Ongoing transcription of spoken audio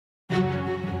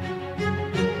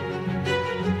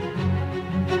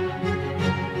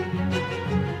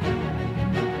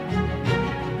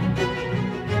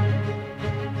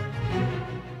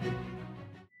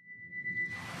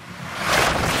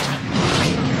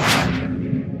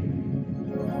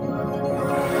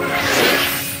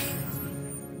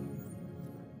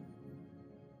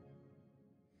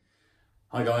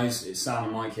Hi guys, it's Sam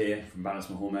and Mike here from Balance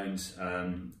My Hormones.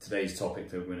 Today's topic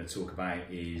that we're going to talk about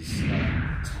is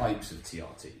types of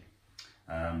TRT.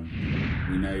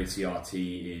 We know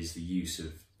TRT is the use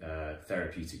of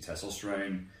therapeutic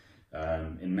testosterone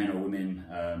in men or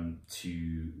women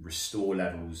to restore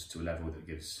levels to a level that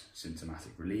gives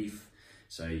symptomatic relief.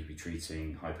 So you could be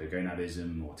treating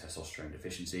hypogonadism or testosterone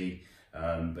deficiency,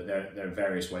 but there are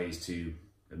various ways to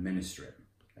administer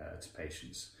it to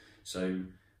patients. So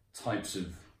types of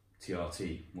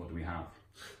TRT, what do we have?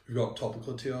 We've got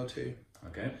topical TRT.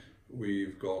 Okay.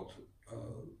 We've got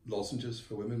lozenges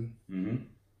for women,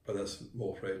 but that's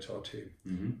more for HRT.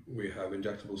 We have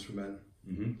injectables for men,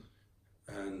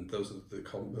 and those are the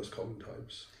most common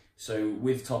types. So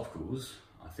with topicals,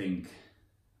 I think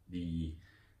the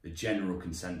general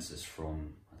consensus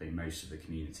from most of the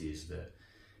community is that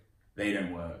they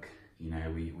don't work. You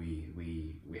know,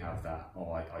 we have that.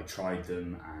 Oh, I tried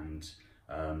them and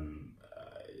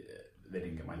they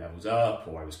didn't get my levels up,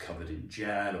 or I was covered in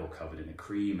gel or covered in a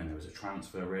cream and there was a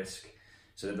transfer risk.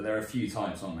 So there are a few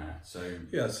types on there. So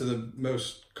yeah, so the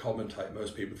most common type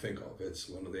most people think of, it's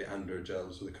one of the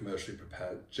androgels or the commercially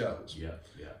prepared gels. Yeah.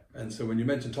 And so when you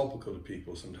mention topical to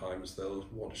people, sometimes they'll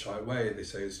want to shy away. They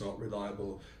say it's not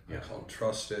reliable, I can't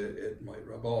trust it, it might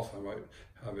rub off, I might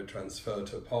have it transferred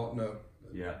to a partner,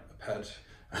 a pet,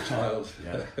 a child,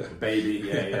 a baby,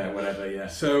 whatever,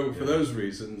 So for those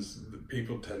reasons,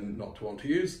 people tend not to want to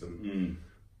use them.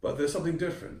 But there's something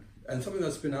different, and something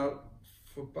that's been out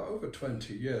for about over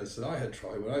 20 years that I had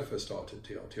tried when I first started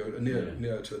TRT, or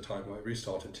near to the time when I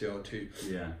restarted TRT.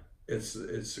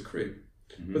 It's a cream.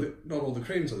 But not all the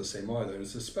creams are the same either.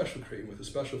 It's a special cream with a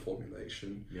special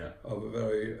formulation of a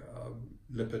very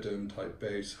lipidem type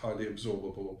base, highly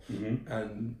absorbable,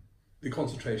 and the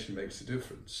concentration makes a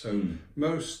difference. So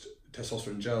most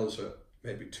testosterone gels are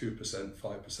maybe 2%,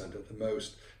 5% at the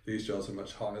most. These gels are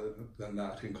much higher than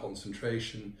that in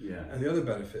concentration. And the other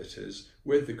benefit is,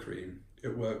 with the cream,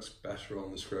 it works better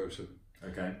on the scrotum.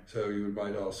 Okay. So you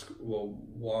might ask, well,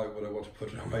 why would I want to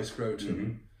put it on my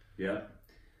scrotum?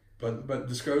 But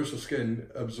the scrotal skin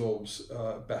absorbs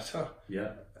better.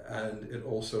 And it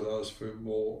also allows for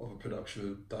more of a production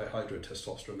of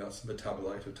dihydrotestosterone. That's the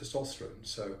metabolite of testosterone.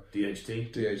 So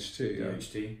DHT.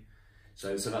 DHT.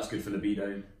 So that's good for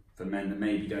libido for men that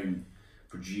maybe don't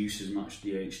produce as much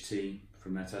DHT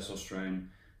from their testosterone.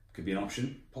 Could be an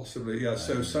option. Possibly, yeah.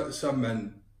 So some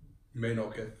men may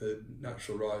not get the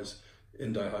natural rise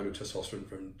in dihydrotestosterone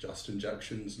from just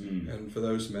injections, and for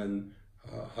those men,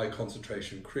 high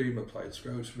concentration cream applied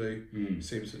scrotally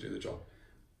seems to do the job.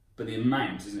 But the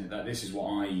amount, isn't it? That this is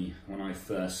what when I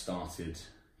first started,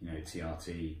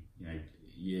 TRT,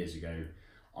 years ago,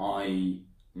 I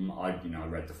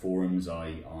read the forums.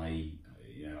 I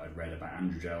read about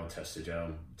androgel,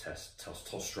 testogel,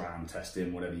 testosterone,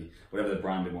 testin, whatever the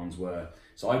branded ones were.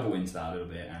 So I bought into that a little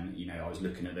bit, and I was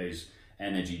looking at those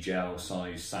energy gel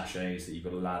size sachets that you've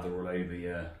got to lather all over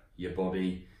your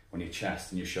body, on your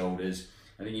chest and your shoulders.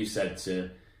 I think you said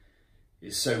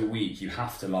it's so weak, you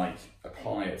have to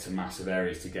apply it to massive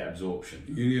areas to get absorption.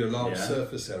 You need a large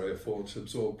surface area for it to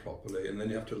absorb properly, and then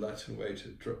you have to wait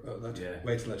and let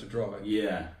it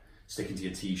dry. Sticking to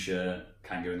your t-shirt,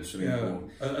 can't go in the swimming pool.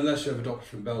 Unless you have a doctor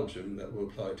from Belgium that will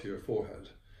apply to your forehead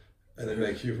and then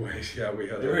make you wait. We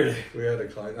had a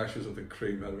client, actually was with a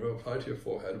cream, and we'll apply to your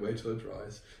forehead, wait till it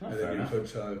dries, and then you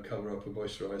put cover up a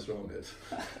moisturiser on it.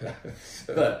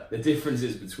 But the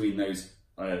differences between those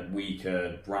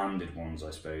weaker branded ones,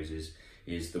 I suppose,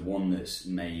 is the one that's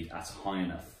made at a high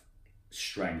enough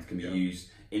strength, can be used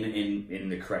in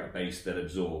the correct base that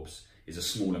absorbs, is a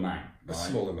small amount. A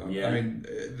small amount. I mean,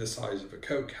 the size of a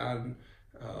Coke can.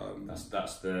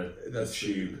 That's the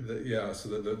tube. So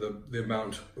the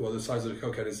amount, well, the size of the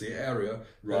Coke can is the area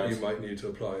that you might need to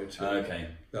apply it to. Okay.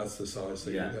 That's the size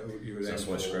that you would. So that's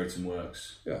why scrotum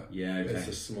works. Okay. It's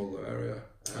a smaller area,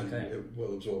 and it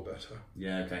will absorb better.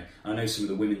 Okay. I know some of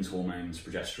the women's hormones,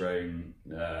 progesterone,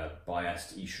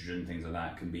 biased estrogen, things like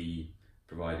that, can be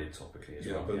provided topically as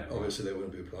well. But obviously they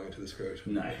wouldn't be applying to the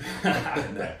scrotum. No.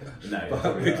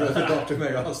 But the doctor may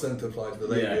ask them to apply to the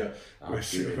labia,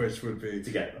 which would be to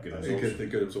get good absorption. The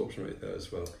good absorption rate there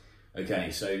as well.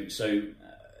 Okay, so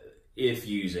if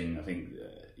using, I think,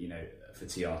 for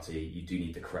TRT, you do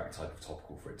need the correct type of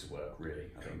topical for it to work,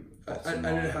 really. I think, and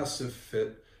it has to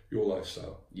fit your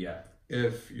lifestyle.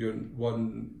 If you're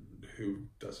one who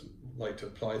doesn't like to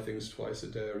apply things twice a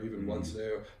day or even once a day,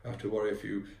 or have to worry if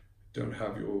you don't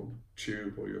have your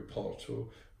tube or your pot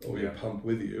or your pump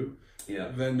with you,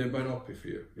 then it might not be for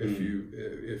you.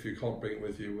 If you can't bring it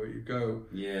with you where you go,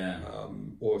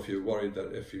 or if you're worried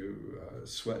that if you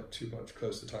sweat too much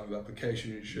close to the time of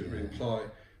application, you should reapply,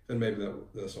 then maybe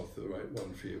that's not the right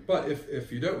one for you. But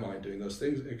if you don't mind doing those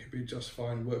things, it could be just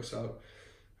fine. Works out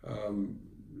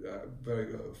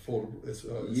very affordable. It's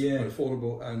quite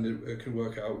affordable, and it can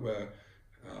work out where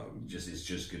it's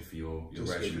just good for your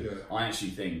regimen. I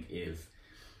actually think if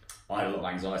I had a lot of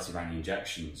anxiety around the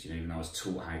injections, you know, even though I was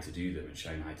taught how to do them and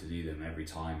shown how to do them, every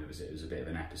time it was a bit of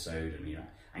an episode, and you know,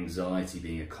 anxiety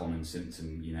being a common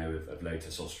symptom, you know, of low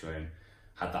testosterone,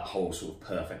 had that whole sort of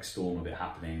perfect storm of it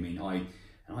happening. I mean,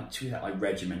 I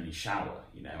regimentally shower,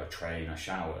 you know, I train, I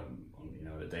shower on, you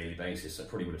know, a daily basis. So it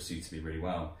probably would have suited me really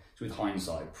well. So with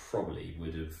hindsight, I probably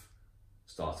would have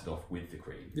started off with the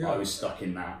cream. I was stuck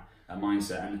in that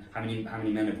mindset. And how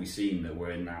many men have we seen that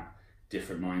were in that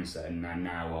different mindset and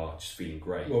now are just feeling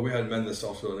great? Well, we had men that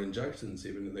started on injections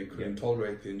even if they couldn't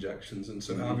tolerate the injections, and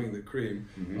so having the cream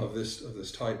of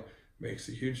this type makes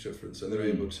a huge difference, and they're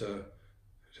able to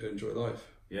enjoy life.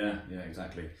 Yeah,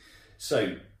 exactly.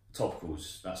 So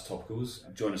topicals, that's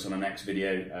topicals. Join us on our next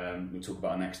video. We'll talk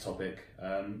about our next topic,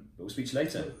 but we'll speak to you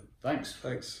later.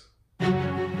 Thanks.